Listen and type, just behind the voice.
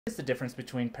Is the difference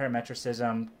between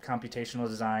parametricism, computational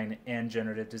design, and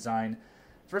generative design?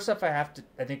 First off, I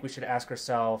think we should ask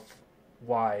ourselves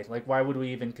why. Like, why would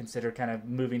we even consider kind of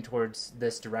moving towards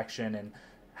this direction, and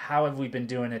how have we been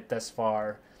doing it thus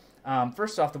far?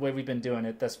 First off, the way we've been doing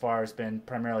it thus far has been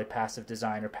primarily passive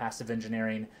design or passive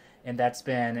engineering, and that's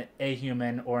been a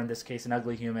human, or in this case, an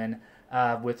ugly human,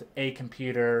 with a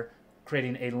computer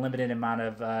creating a limited amount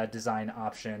of design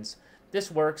options. This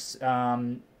works.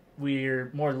 We're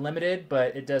more limited,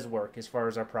 but it does work as far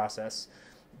as our process.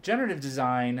 Generative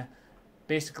design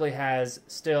basically has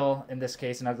still, in this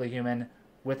case, an ugly human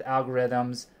with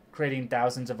algorithms creating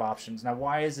thousands of options. Now,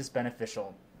 why is this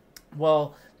beneficial?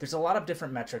 Well, there's a lot of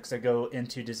different metrics that go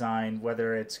into design,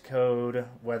 whether it's code,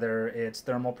 whether it's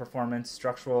thermal performance,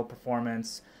 structural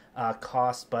performance,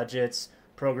 cost, budgets,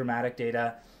 programmatic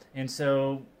data. And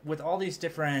so with all these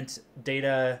different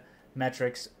data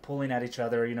metrics pulling at each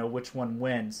other, which one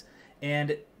wins?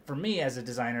 And for me as a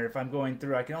designer, if I'm going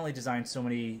through, I can only design so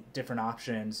many different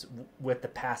options with the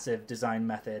passive design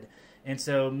method. And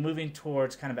so moving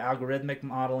towards kind of algorithmic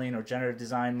modeling or generative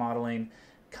design modeling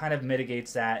kind of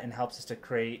mitigates that and helps us to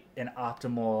create an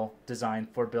optimal design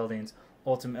for buildings.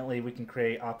 Ultimately, we can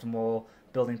create optimal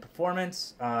building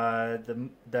performance,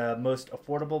 the most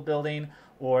affordable building,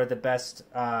 or the best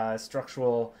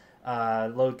structural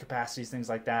load capacities, things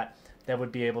like that, that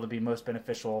would be able to be most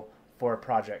beneficial for a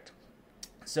project.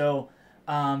 So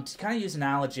to kind of use an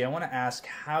analogy, I want to ask,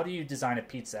 how do you design a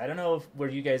pizza? I don't know where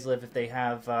you guys live, if they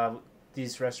have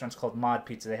these restaurants called Mod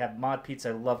Pizza. They have Mod Pizza.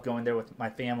 I love going there with my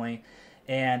family.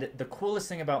 And the coolest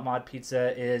thing about Mod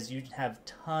Pizza is you have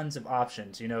tons of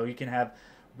options. You can have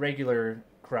regular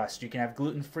crust, you can have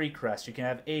gluten-free crust, you can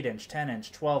have 8-inch,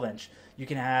 10-inch, 12-inch, you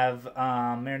can have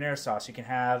marinara sauce, you can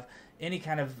have any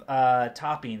kind of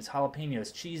toppings,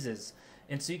 jalapenos, cheeses.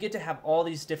 And so you get to have all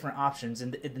these different options,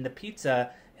 and the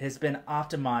pizza has been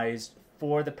optimized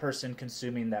for the person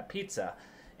consuming that pizza.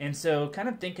 And so kind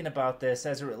of thinking about this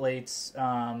as it relates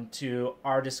to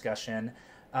our discussion,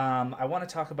 I want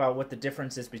to talk about what the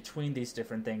difference is between these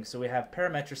different things. So we have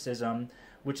parametricism,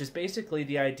 which is basically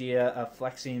the idea of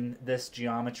flexing this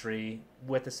geometry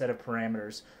with a set of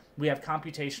parameters. We have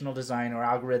computational design or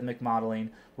algorithmic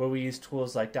modeling, where we use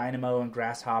tools like Dynamo and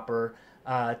Grasshopper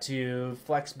to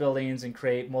flex buildings and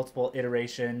create multiple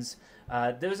iterations.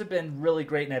 Those have been really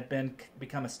great and have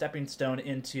become a stepping stone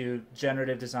into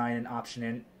generative design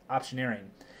and optioneering.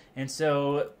 And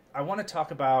so I want to talk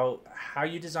about how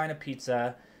you design a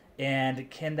pizza, and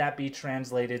can that be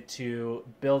translated to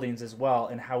buildings as well,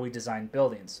 and how we design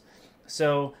buildings.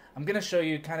 So I'm going to show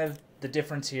you kind of the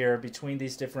difference here between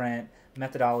these different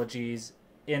methodologies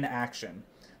in action.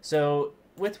 So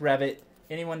with Revit,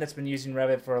 anyone that's been using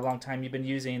Revit for a long time, you've been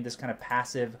using this kind of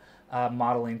passive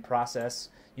modeling process.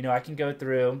 I can go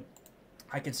through,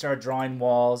 I can start drawing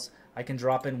walls, I can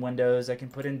drop in windows, I can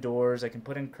put in doors, I can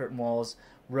put in curtain walls,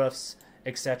 roofs,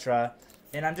 etc.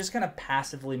 And I'm just kind of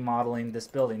passively modeling this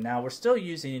building. Now we're still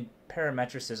using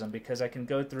parametricism, because I can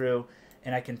go through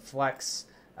and I can flex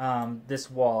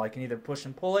this wall. I can either push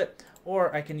and pull it,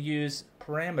 or I can use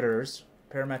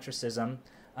parametricism,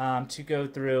 to go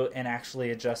through and actually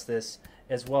adjust this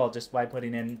as well, just by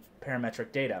putting in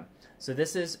parametric data. So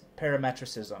this is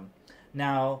parametricism.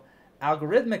 Now,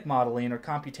 algorithmic modeling or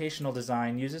computational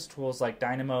design uses tools like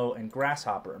Dynamo and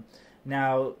Grasshopper.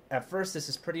 Now, at first, this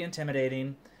is pretty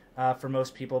intimidating for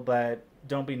most people, but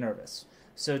don't be nervous.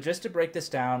 So just to break this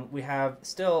down, we have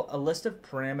still a list of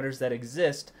parameters that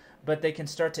exist, but they can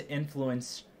start to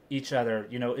influence each other.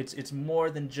 It's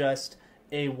more than just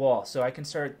a wall. So I can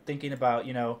start thinking about,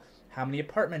 how many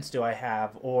apartments do I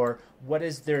have, or what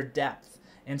is their depth?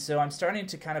 And so I'm starting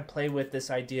to kind of play with this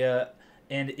idea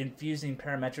and infusing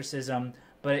parametricism,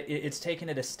 but it's taking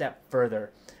it a step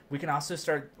further. We can also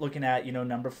start looking at,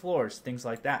 number of floors, things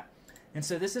like that. And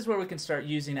so this is where we can start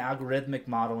using algorithmic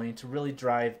modeling to really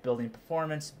drive building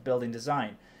performance, building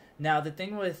design. Now, the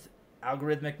thing with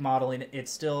algorithmic modeling,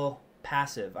 it's still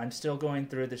passive. I'm still going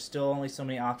through, there's still only so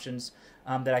many options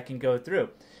that I can go through.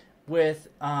 With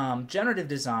generative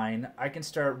design, I can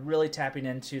start really tapping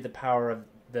into the power of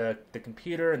the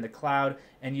computer and the cloud,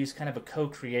 and use kind of a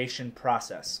co-creation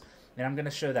process. And I'm going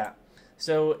to show that.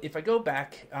 So if I go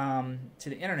back to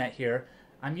the internet here,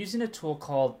 I'm using a tool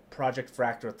called Project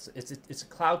Fractal. It's a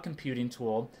cloud computing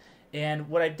tool. And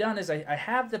what I've done is I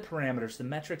have the parameters, the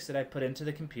metrics that I put into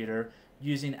the computer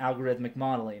using algorithmic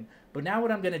modeling. But now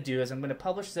what I'm going to do is I'm going to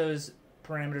publish those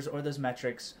parameters or those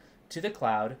metrics to the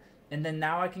cloud. And then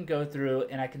now I can go through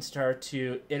and I can start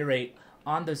to iterate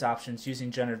on those options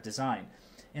using generative design.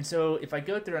 And so if I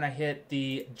go through and I hit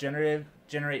the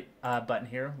generate button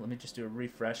here, let me just do a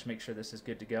refresh, make sure this is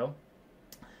good to go.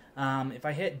 If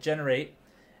I hit generate,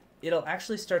 it'll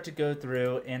actually start to go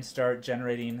through and start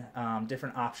generating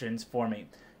different options for me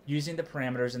using the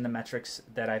parameters and the metrics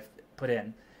that I've put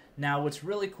in. Now, what's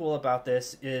really cool about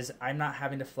this is I'm not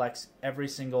having to flex every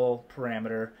single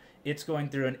parameter. It's going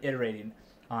through and iterating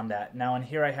on that. Now, in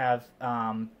here I have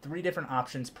 3 different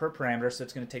options per parameter, so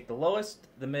it's going to take the lowest,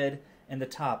 the mid, and the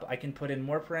top. I can put in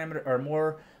more parameter or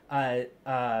more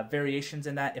variations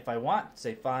in that if I want,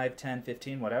 say 5, 10,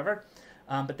 15, whatever.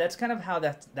 But that's kind of how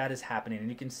that is happening, and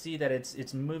you can see that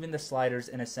it's moving the sliders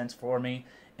in a sense for me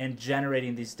and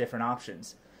generating these different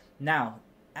options. Now,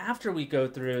 after we go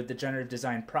through the generative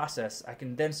design process, I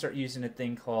can then start using a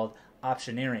thing called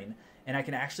optioneering, and I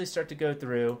can actually start to go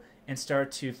through and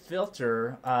start to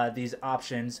filter these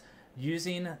options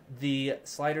using the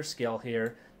slider scale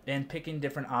here and picking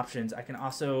different options. I can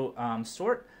also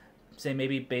sort, say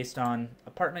maybe based on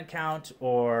apartment count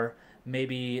or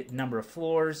maybe number of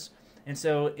floors. And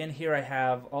so in here I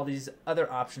have all these other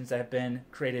options that have been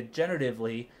created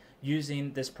generatively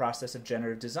using this process of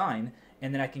generative design,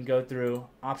 and then I can go through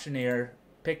optioneer,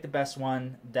 pick the best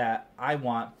one that I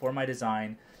want for my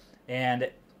design, and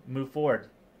move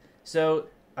forward. So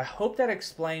I hope that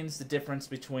explains the difference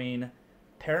between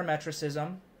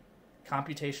parametricism,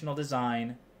 computational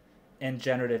design, and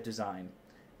generative design.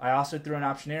 I also threw an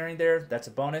optioneering there. That's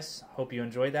a bonus. Hope you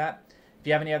enjoyed that. If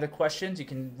you have any other questions, you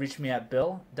can reach me at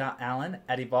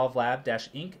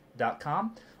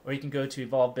bill.allen@evolvelab-inc.com, or you can go to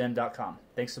evolvebim.com.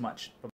 Thanks so much.